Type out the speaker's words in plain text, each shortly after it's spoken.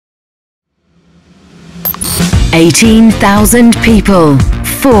18,000 people.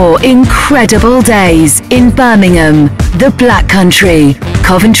 4 incredible days in Birmingham, the Black Country,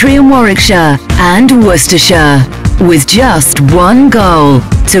 Coventry and Warwickshire, and Worcestershire. With just one goal: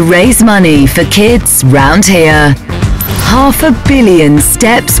 to raise money for kids round here. 500 million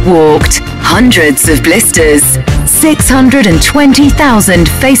steps walked, hundreds of blisters, 620,000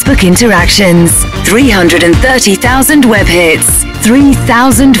 Facebook interactions, 330,000 web hits,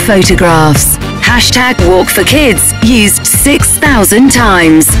 3,000 photographs. Hashtag Walk for Kids used 6,000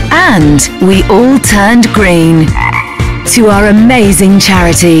 times, and we all turned green. To our amazing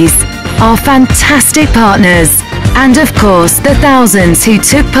charities, our fantastic partners, and of course the thousands who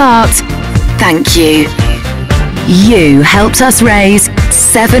took part, thank you. You helped us raise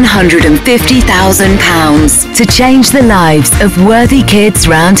 £750,000 to change the lives of worthy kids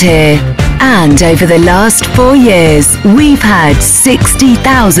round here. And over the last 4 years, we've had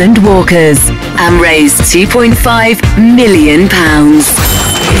 60,000 walkers and raised £2.5 million.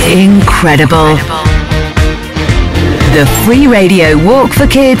 Incredible. The Free Radio Walk for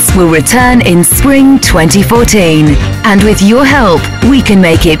Kids will return in spring 2014. And with your help, we can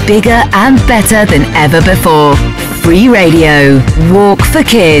make it bigger and better than ever before. Free Radio Walk for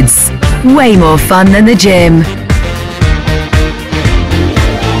Kids. Way more fun than the gym.